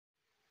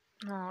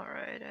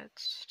Alright,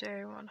 it's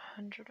day 157th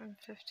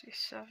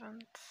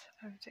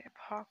of the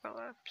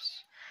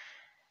apocalypse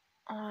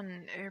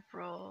on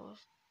April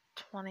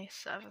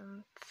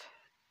 27th,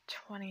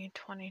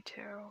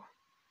 2022.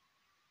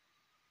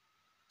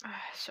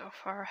 So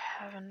far,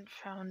 I haven't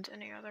found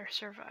any other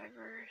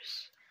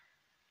survivors.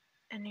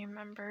 Any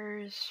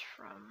members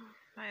from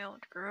my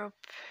old group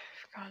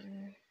have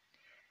gotten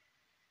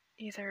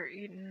either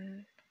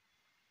eaten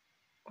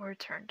or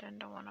turned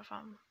into one of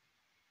them.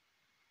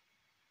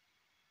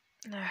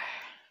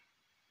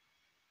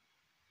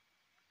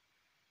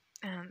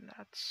 And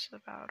that's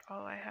about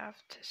all I have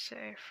to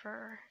say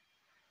for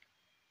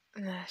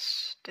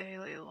this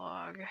daily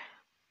log.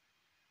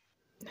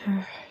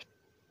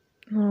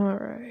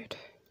 Alright.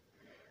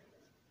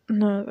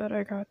 Now that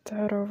I got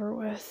that over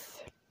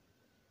with,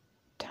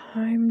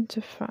 time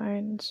to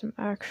find some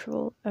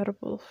actual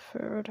edible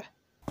food.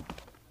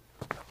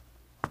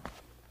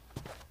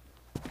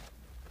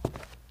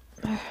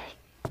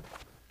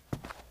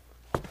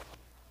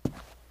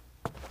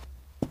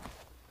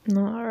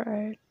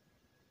 Alright.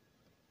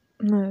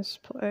 This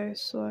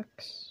place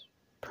looks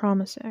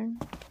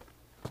promising.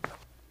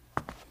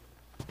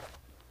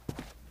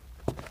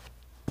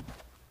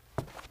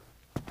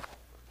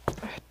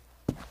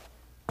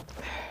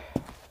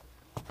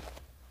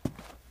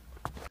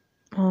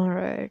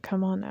 Alright,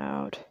 come on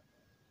out.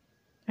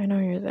 I know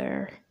you're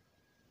there.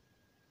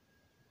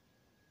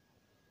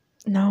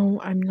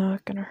 No, I'm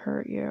not gonna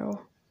hurt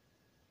you.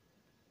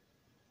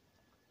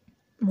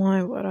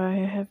 Why would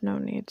I? I have no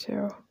need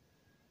to.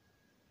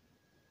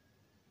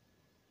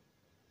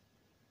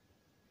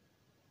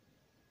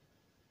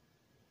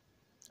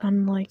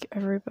 Unlike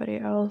everybody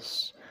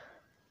else,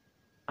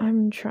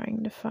 I'm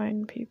trying to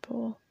find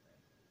people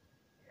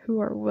who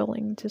are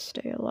willing to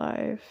stay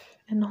alive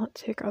and not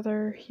take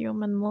other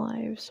human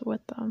lives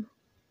with them.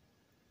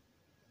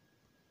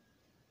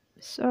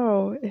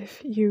 So,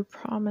 if you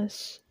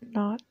promise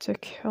not to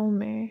kill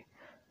me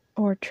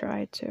or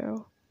try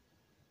to,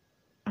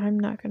 I'm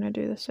not gonna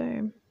do the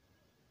same.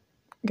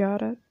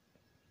 Got it?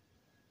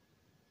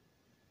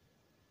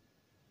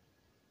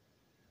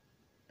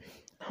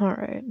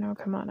 Alright, now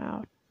come on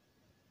out.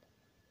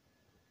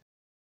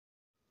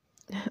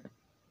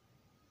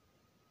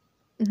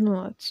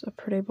 What's a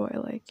pretty boy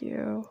like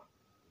you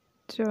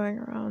doing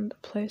around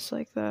a place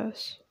like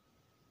this?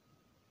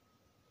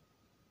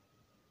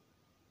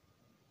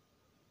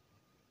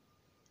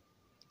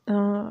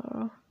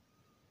 Oh,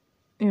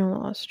 you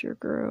lost your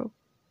group.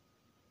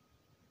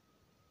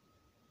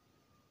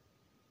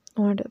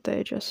 Or did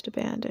they just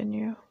abandon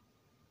you?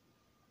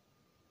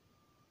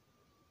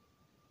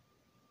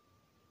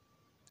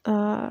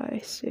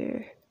 I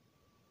see.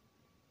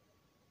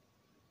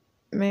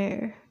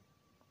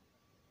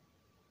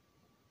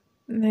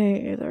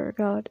 They either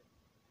got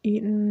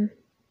eaten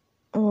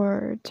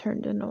or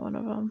turned into one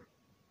of them.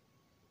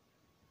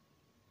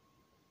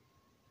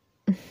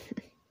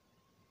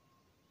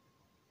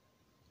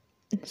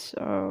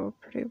 So,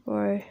 pretty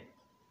boy,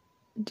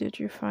 did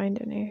you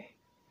find any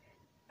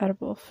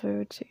edible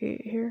food to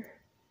eat here?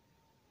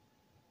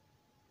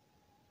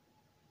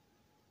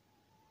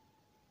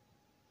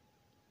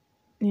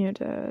 You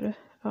did?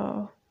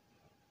 Oh.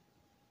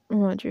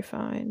 What'd you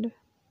find?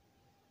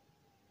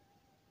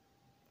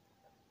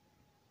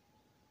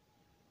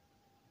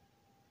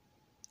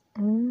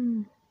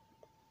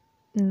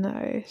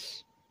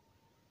 Nice.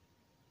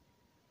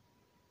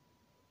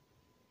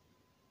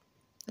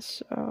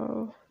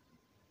 So,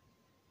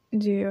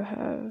 do you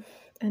have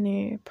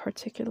any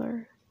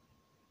particular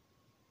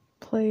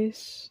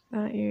place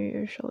that you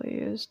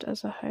usually used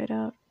as a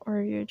hideout,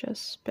 or you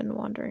just been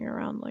wandering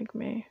around like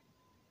me?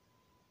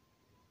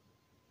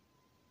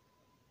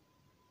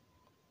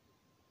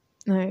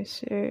 I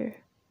see.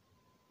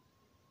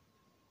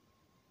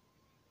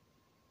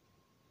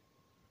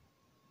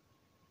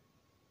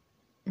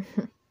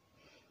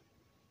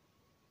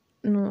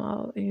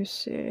 Well, you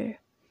see,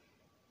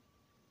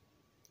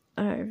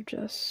 I've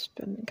just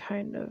been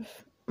kind of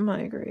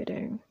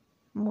migrating,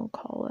 we'll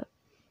call it,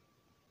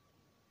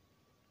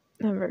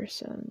 ever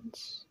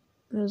since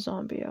the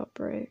zombie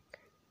outbreak.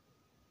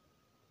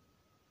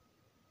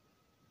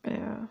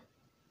 Yeah.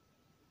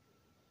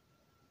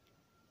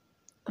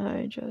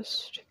 I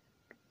just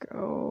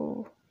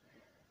go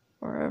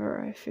wherever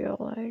I feel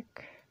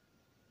like,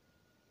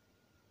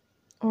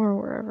 or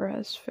wherever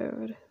has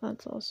food.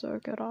 That's also a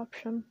good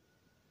option.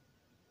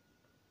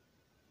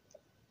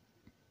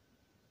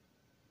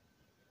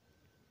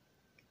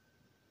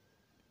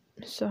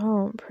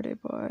 So, pretty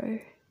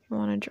boy, you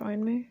want to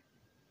join me?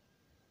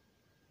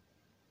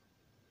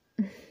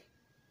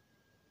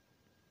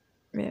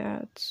 Yeah,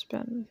 it's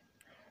been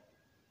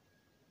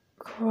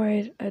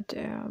quite a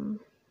damn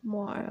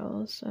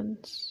while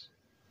since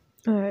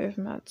I've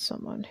met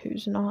someone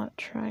who's not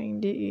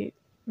trying to eat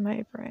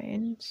my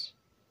brains.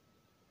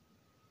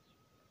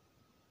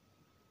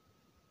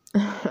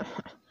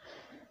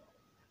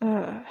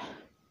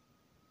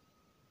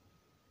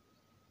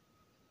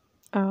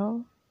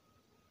 Oh,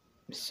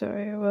 so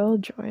you will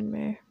join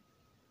me.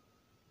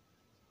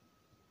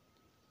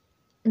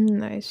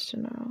 Nice to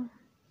know.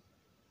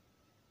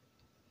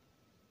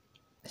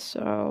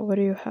 So, what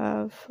do you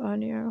have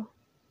on you?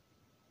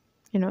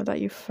 You know,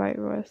 that you fight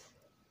with?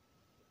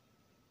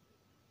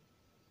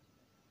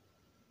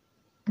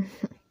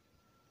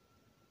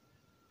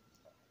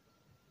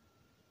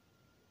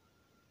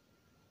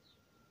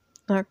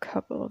 A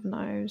couple of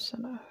knives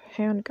and a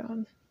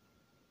handgun.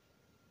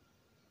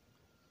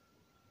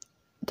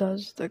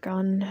 Does the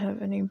gun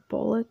have any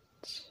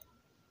bullets?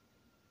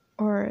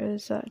 Or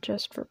is that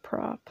just for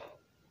prop?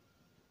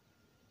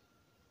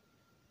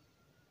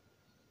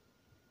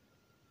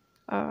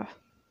 Ah,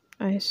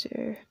 I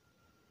see.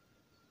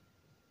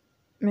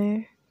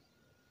 Me?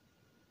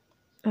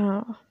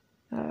 Oh,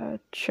 a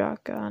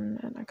shotgun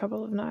and a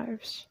couple of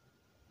knives.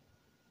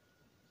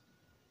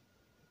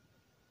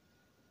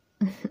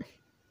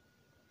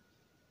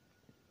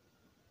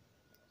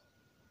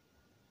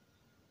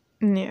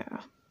 Yeah.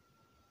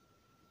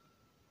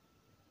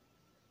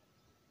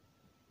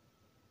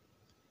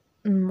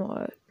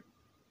 What?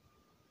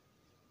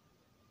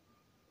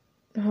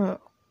 Oh,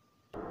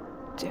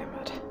 damn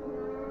it.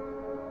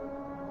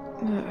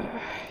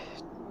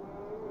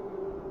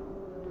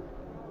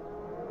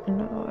 You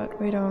know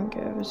what? We don't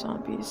give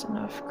zombies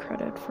enough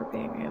credit for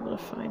being able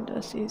to find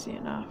us easy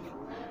enough.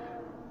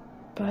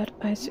 But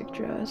I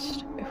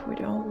suggest if we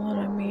don't want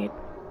to meet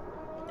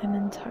an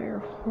entire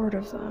horde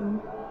of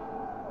them,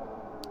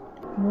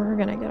 we're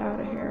gonna get out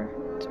of here.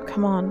 So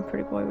come on,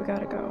 pretty boy, we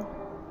gotta go.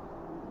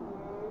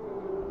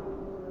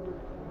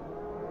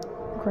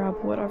 Grab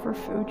whatever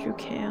food you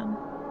can,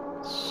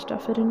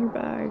 stuff it in your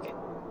bag,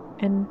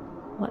 and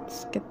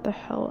let's get the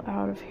hell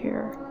out of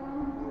here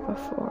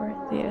before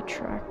they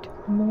attract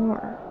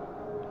more.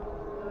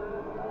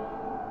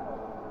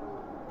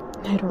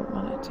 I don't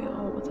want to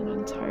deal with an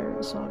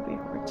entire zombie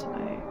horde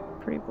tonight,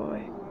 pretty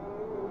boy.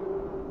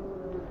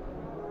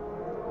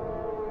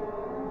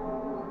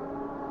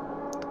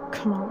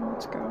 Come on,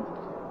 let's go.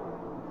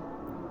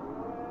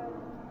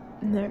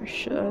 There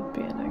should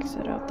be an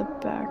exit out the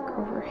back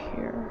over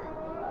here.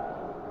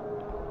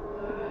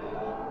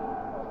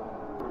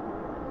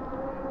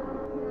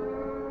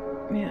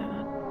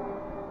 Man.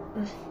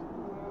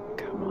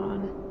 Come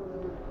on.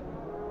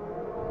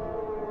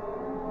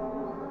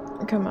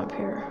 Come up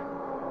here.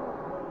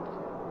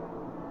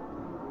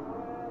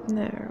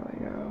 There we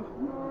go.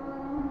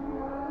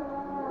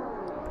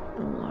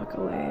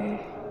 Luckily,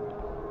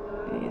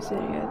 these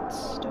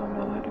idiots don't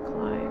know how to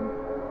climb.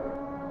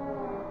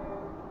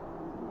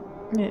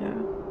 Yeah.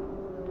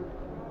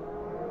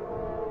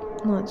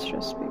 Let's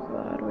just be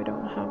glad we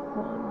don't have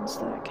ones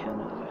that can,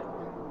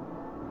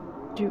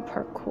 do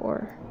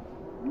parkour.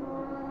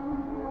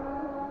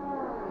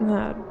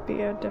 That'd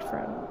be a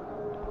different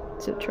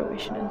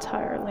situation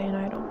entirely, and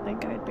I don't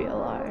think I'd be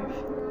alive.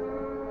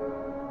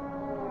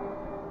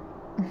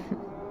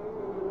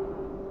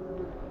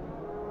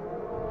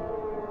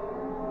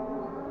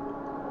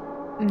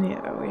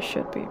 Yeah, we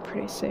should be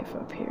pretty safe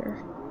up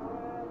here.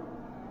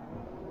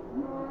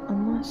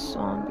 Unless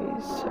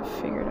zombies have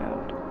figured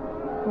out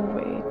a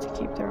way to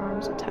keep their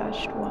arms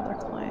attached while they're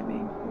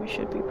climbing, we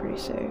should be pretty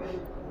safe.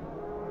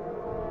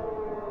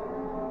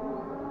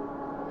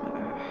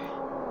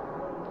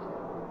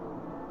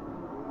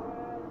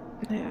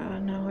 Yeah,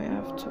 now we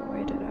have to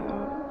wait it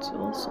out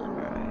till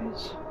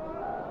sunrise.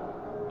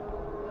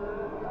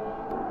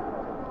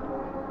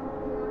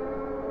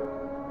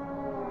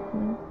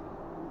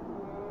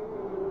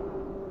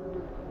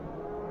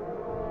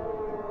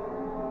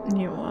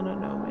 You wanna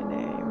know my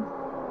name?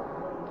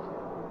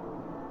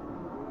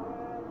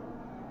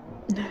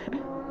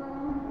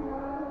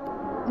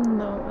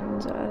 No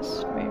one's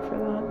asked me for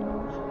that in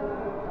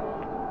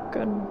a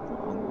good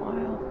long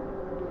while.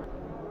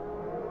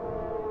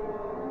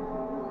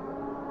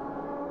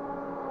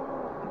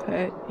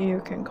 But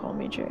you can call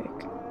me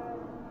Jake.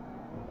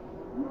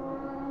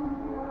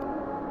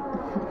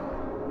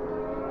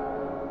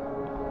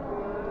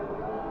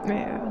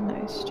 Yeah,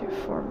 nice to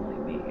formally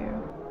meet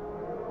you.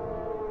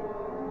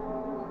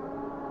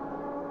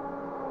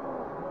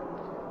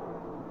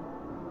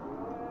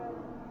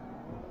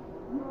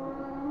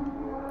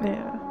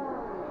 Yeah.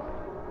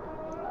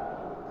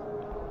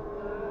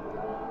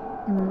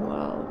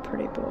 Well,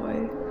 pretty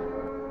boy,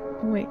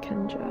 we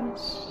can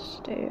just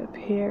stay up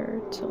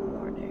here till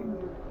morning.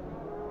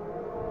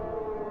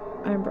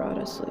 I brought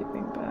a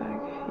sleeping bag.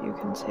 You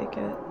can take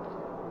it.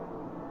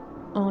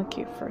 I'll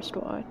keep first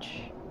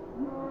watch.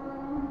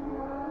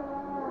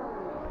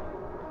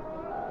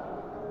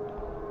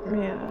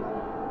 Yeah.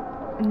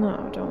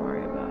 No, don't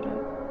worry about it.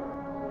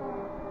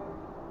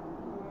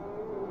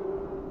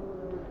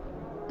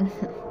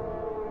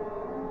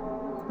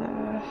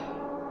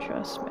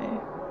 Trust me.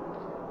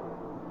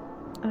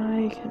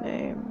 I can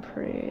aim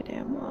pretty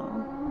damn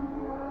well.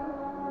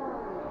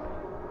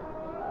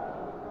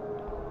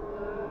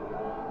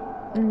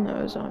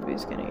 No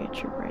zombie's gonna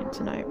eat your brain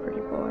tonight,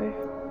 pretty boy.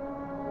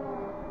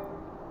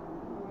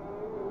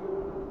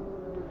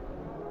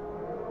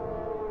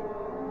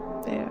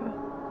 Yeah.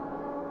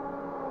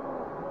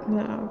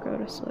 Now go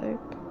to sleep.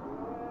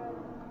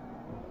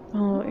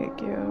 I'll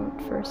wake you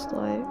out first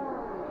light.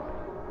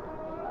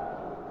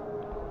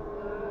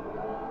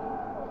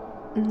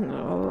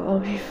 No, I'll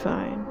be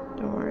fine.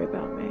 Don't worry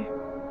about me.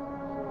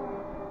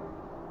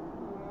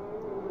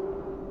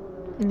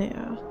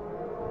 Yeah.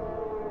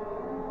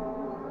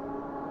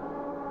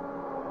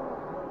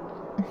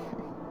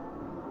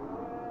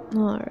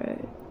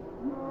 Alright.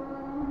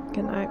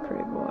 Good night,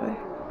 pretty boy.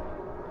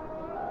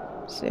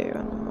 See you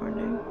in the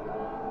morning.